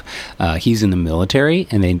 2012. He's in the military,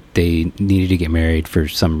 and they needed to get married for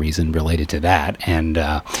some reason related to that. And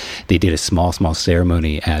they did a small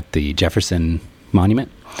ceremony at the Jefferson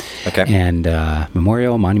Monument. Okay. And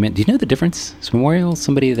memorial, monument. Do you know the difference? Is memorial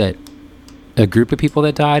somebody that, a group of people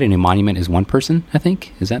that died, and a monument is one person, I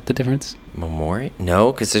think? Is that the difference? Memorial?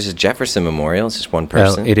 No, because there's a Jefferson Memorial. It's just one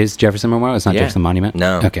person. Oh, it is Jefferson Memorial? It's not Jefferson Monument?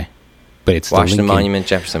 No. Okay. But it's Washington Monument,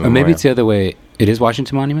 Jefferson Memorial. Or maybe it's the other way. It is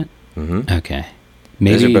Washington Monument? Mm-hmm. Okay.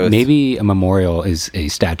 Maybe a memorial is a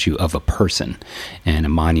statue of a person, and a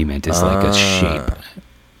monument is like a shape,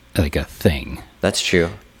 like a thing. That's true.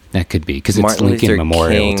 That could be, because it's Lincoln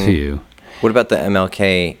Memorial, too. What about the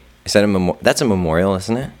MLK? Is that that's a memorial,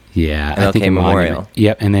 isn't it? Yeah. MLK I think Memorial. Monument.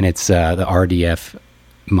 Yep, and then it's the RDF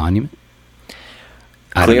Monument.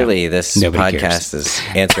 I don't know. Clearly, this Nobody podcast cares. is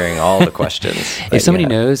answering all the questions. that If somebody you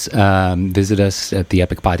have. knows, visit us at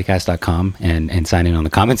theepicpodcast.com and sign in on the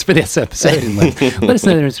comments for this episode and let us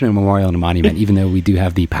know there's a memorial and a monument, even though we do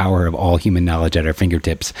have the power of all human knowledge at our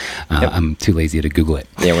fingertips. I'm too lazy to Google it.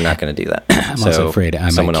 Yeah, we're not going to do that. I'm also afraid I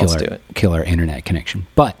might someone else do it. kill our internet connection.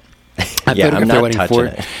 But I Yeah, I'm photographed their not wedding touching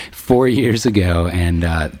it. 4 years ago, and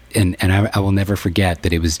I will never forget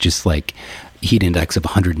that it was just like heat index of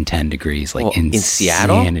 110 degrees, like Well, in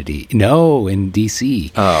Seattle? insanity. No, in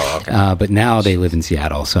DC. Oh, okay. But now they live in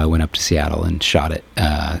Seattle, so I went up to Seattle and shot it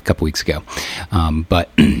a couple weeks ago. But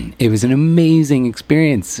it was an amazing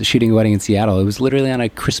experience shooting a wedding in Seattle. It was literally on a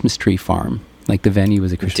Christmas tree farm. Like the venue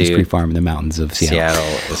was a Christmas Dude, tree farm in the mountains of Seattle.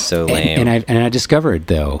 Seattle is so lame. And I discovered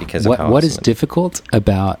though Because of what is Houseman. difficult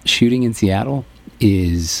about shooting in Seattle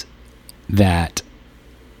is that,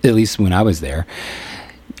 at least when I was there,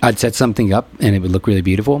 I'd set something up and it would look really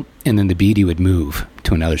beautiful, and then the beauty would move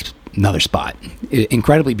to another spot.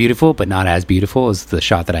 Incredibly beautiful, but not as beautiful as the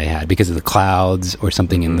shot that I had because of the clouds or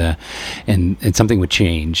something and something would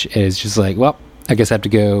change. It's just like, well, I guess I have to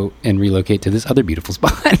go and relocate to this other beautiful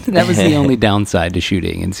spot. That was the only downside to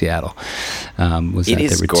shooting in Seattle. Was It that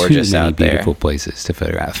is there were gorgeous too many out there. beautiful places to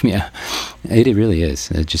photograph. Yeah, it really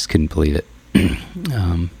is. I just couldn't believe it.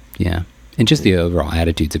 Yeah. And just the overall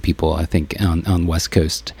attitudes of people, I think, on West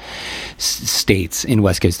Coast states, in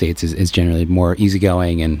West Coast states, is generally more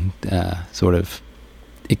easygoing and sort of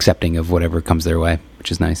accepting of whatever comes their way,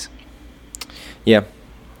 which is nice. Yeah.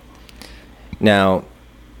 Now,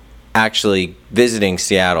 actually visiting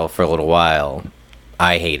Seattle for a little while,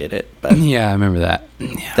 I hated it, but Yeah, I remember that.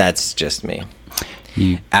 Yeah. that's just me.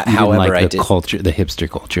 You didn't however, like I the did- culture, the hipster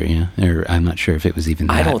culture, yeah? Or I'm not sure if it was even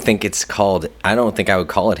that. I don't think I would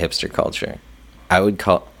call it hipster culture.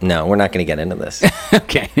 No, we're not going to get into this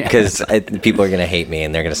Okay. Yeah, because people are going to hate me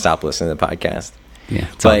and they're going to stop listening to the podcast. yeah,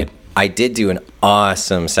 it's all But good. I did do an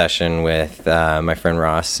awesome session with my friend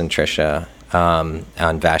Ross and Trisha on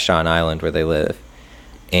Vashon Island where they live.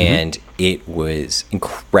 And it was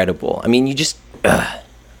incredible. I mean, you just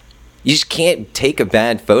can't take a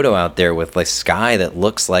bad photo out there with like sky that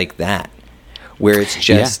looks like that, where it's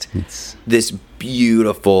just it's- this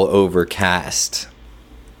beautiful overcast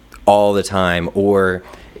all the time, or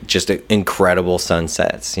just incredible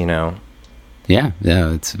sunsets, you know? Yeah,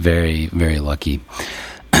 it's very, very lucky.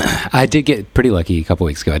 I did get pretty lucky a couple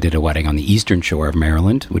weeks ago. I did a wedding on the eastern shore of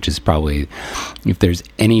Maryland, which is probably, if there's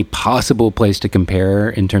any possible place to compare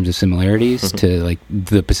in terms of similarities to like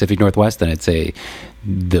the Pacific Northwest, then I'd say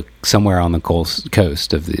somewhere on the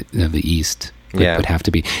coast of the east would have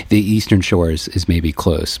to be. The eastern shore is maybe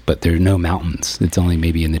close, but there's no mountains. It's only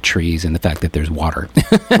maybe in the trees and the fact that there's water.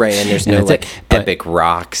 Right, and there's And no that's like it. But- epic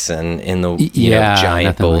rocks and in the Yeah, giant nothing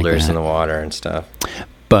like boulders that. in the water and stuff.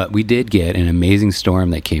 But we did get an amazing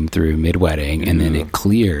storm that came through mid-wedding, and then it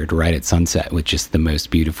cleared right at sunset with just the most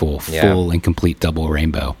beautiful, full and complete double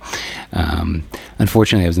rainbow.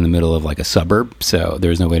 Unfortunately, I was in the middle of like a suburb, so there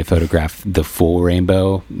was no way to photograph the full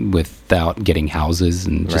rainbow without getting houses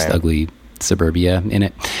and just Right. ugly suburbia in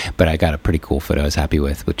it. But I got a pretty cool photo I was happy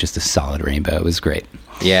with just a solid rainbow. It was great.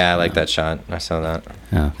 Yeah, I like that shot. I saw that.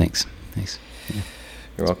 Oh, thanks.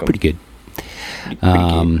 You're welcome. Pretty good. Pretty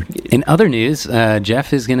good. In other news,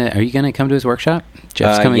 Jeff is are you gonna come to his workshop?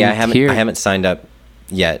 Jeff's coming yeah, here. I haven't signed up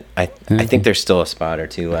yet. I think there's still a spot or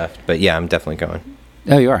two left, but yeah, I'm definitely going.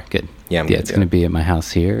 Oh, you are? Good. Yeah, I'm yeah, gonna it's do going to it. be at my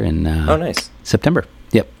house here in Oh, nice. September.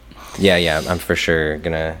 Yep. Yeah, I'm for sure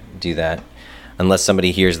gonna do that, unless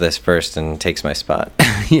somebody hears this first and takes my spot.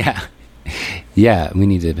 Yeah. Yeah, we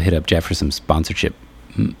need to hit up Jeff for some sponsorship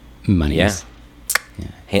money. Yeah.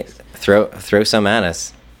 Hey, throw some at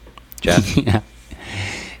us, Jeff. Yeah.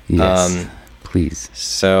 Yes. Please.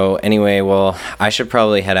 So anyway, well, I should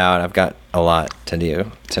probably head out. I've got a lot to do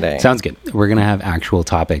today. Sounds good. We're going to have actual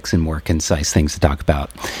topics and more concise things to talk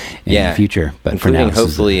about in the future. But for including now, this is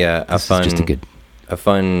hopefully a this is fun, just a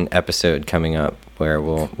fun episode coming up where we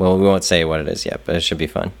won't say what it is yet, but it should be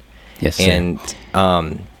fun. Yes, sir. And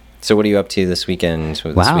so what are you up to this weekend?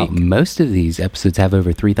 This Wow, week? most of these episodes have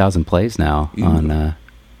over 3,000 plays now on.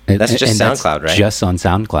 That's just and SoundCloud, right? Just on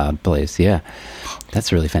SoundCloud plays, yeah.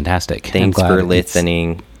 That's really fantastic. I'm Thanks glad for it's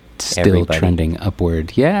listening. Still everybody. trending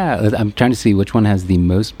upward. Yeah, I'm trying to see which one has the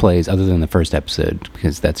most plays other than the first episode,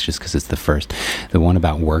 because that's just because it's the first. The one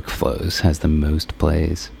about workflows has the most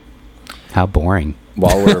plays. How boring.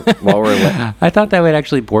 While we're I thought that would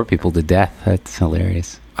actually bore people to death. That's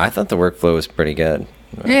hilarious. I thought the workflow was pretty good.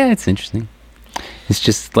 Yeah, it's interesting. It's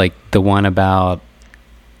just like the one about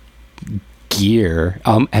gear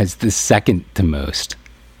has the second to most,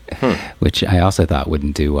 which I also thought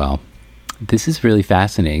wouldn't do well. this is really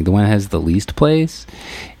fascinating. The one that has the least plays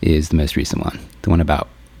is the most recent one. The one about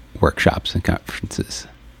workshops and conferences.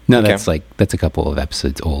 No, Okay. that's a couple of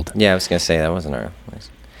episodes old. Yeah, I was gonna say that wasn't our place.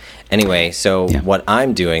 Anyway, so Yeah. what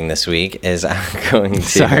I'm doing this week is I'm going to.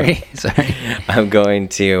 Sorry.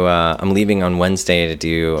 I'm leaving on Wednesday to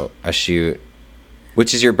do a shoot,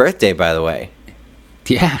 which is your birthday, by the way.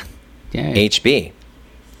 Yeah. HB.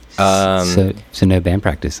 So no band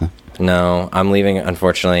practice, huh? No, I'm leaving.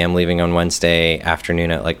 Unfortunately, I'm leaving on Wednesday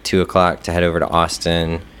afternoon at like 2:00 to head over to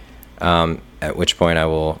Austin. At which point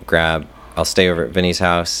I'll stay over at Vinny's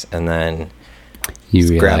house and then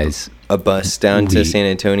You grab realize a bus down to we- San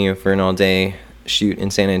Antonio for an all-day shoot in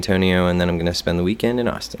San Antonio, and then I'm gonna spend the weekend in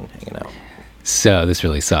Austin hanging out. so this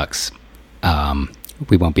really sucks.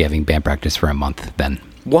 We won't be having band practice for a month then.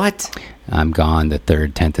 What? I'm gone the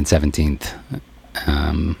 3rd, 10th, and 17th.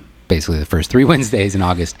 Basically the first 3 Wednesdays in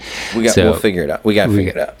August. We'll figure it out. We gotta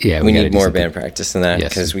figure it out. Yeah, we we gotta need do more something. band practice than that Yes.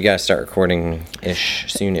 because we gotta start recording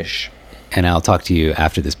soonish. And I'll talk to you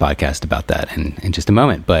after this podcast about that in just a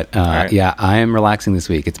moment. But right. yeah, I am relaxing this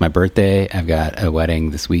week. It's my birthday. I've got a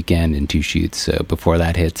wedding this weekend and 2 shoots. So before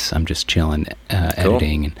that hits, I'm just chilling,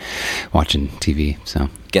 editing and watching TV. So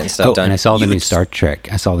Getting stuff done. And I saw the You new would- Star Trek.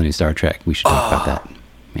 We should talk about that.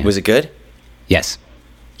 Yeah. Was it good? Yes.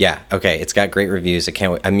 Yeah. Okay. It's got great reviews. I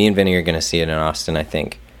can't wait. Me and Vinny are gonna see it in Austin, I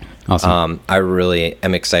think. Awesome. I really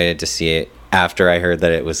am excited to see it after I heard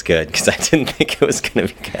that it was good because I didn't think it was going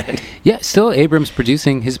to be good. Yeah, still Abrams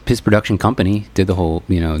producing his production company did the whole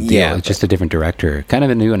deal. Yeah, It's just a different director, kind of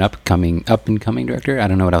a new and up and coming director. I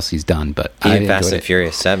don't know what else he's done, but He I did Fast enjoyed and it.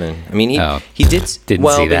 Furious 7. I mean, Oh, he did. didn't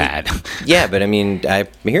well, see but that. Yeah, but I mean, I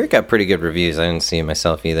hear it got pretty good reviews. I didn't see it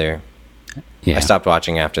myself either. Yeah, I stopped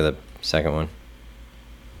watching after the second one.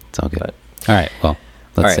 It's all good. But, All right, well,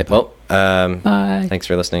 all let's say right. bye. Well, Bye. thanks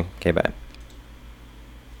for listening. Okay, bye.